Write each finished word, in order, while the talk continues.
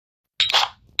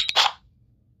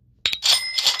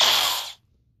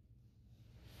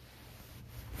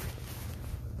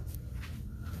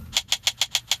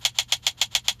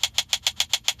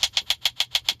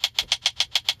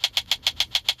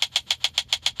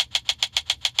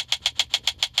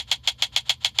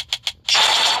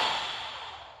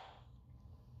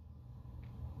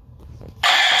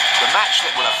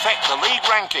affect the league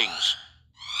rankings.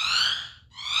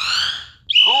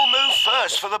 Who'll move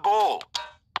first for the ball?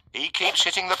 He keeps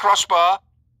hitting the crossbar.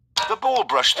 The ball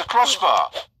brushed the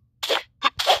crossbar.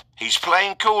 He's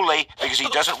playing coolly because he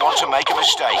doesn't want to make a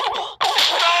mistake. Oh!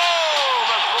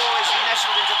 The ball is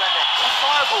nestled into the net. A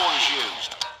fireball is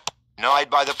used. Denied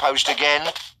by the post again.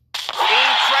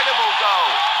 Incredible goal.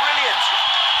 Brilliant.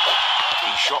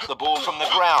 He shot the ball from the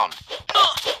ground.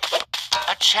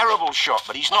 A terrible shot,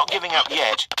 but he's not giving up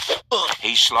yet.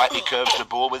 He slightly curves the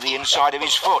ball with the inside of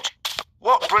his foot.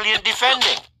 What brilliant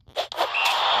defending.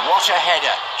 What a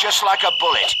header, just like a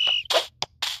bullet.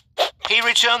 He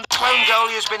returned. The clone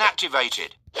goalie has been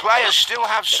activated. Players still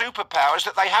have superpowers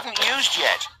that they haven't used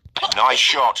yet. Nice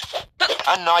shot.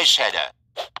 A nice header.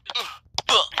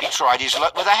 He tried his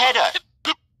luck with a header.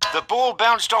 The ball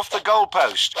bounced off the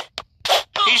goalpost.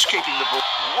 He's keeping the ball.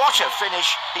 What a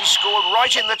finish. He scored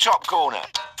right in the top corner.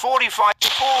 45.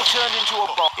 The ball turned into a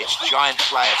box. It's giant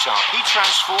player time. He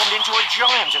transformed into a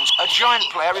giant, and a giant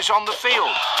player is on the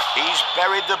field. He's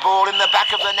buried the ball in the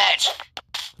back of the net.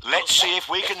 Let's see if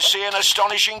we can see an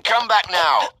astonishing comeback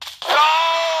now.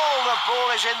 Goal! The ball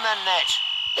is in the net.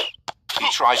 He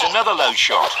tries another low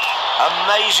shot.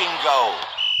 Amazing goal.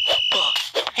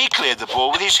 He cleared the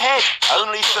ball with his head.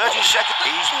 Only 30 seconds.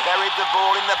 He's buried the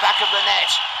ball in the back of the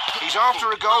net. He's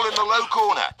after a goal in the low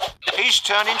corner. He's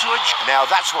turned into a... Now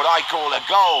that's what I call a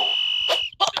goal.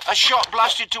 A shot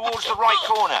blasted towards the right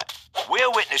corner.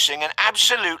 We're witnessing an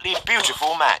absolutely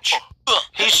beautiful match.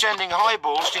 He's sending high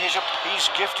balls to his... He's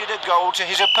gifted a goal to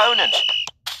his opponent.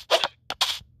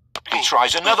 He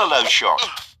tries another low shot.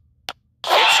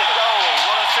 It's a goal.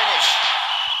 What a finish.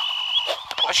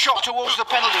 A shot towards the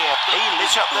penalty area. He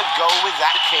lit up the goal with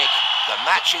that kick. The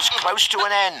match is close to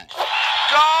an end.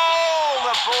 Goal!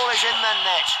 The ball is in the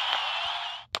net.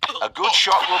 A good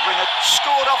shot will bring a...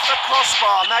 Scored off the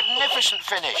crossbar. Magnificent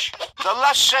finish. The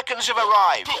last seconds have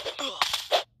arrived.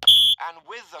 And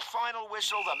with the final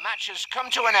whistle, the match has come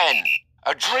to an end.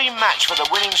 A dream match for the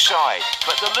winning side.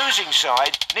 But the losing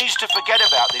side needs to forget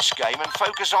about this game and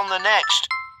focus on the next.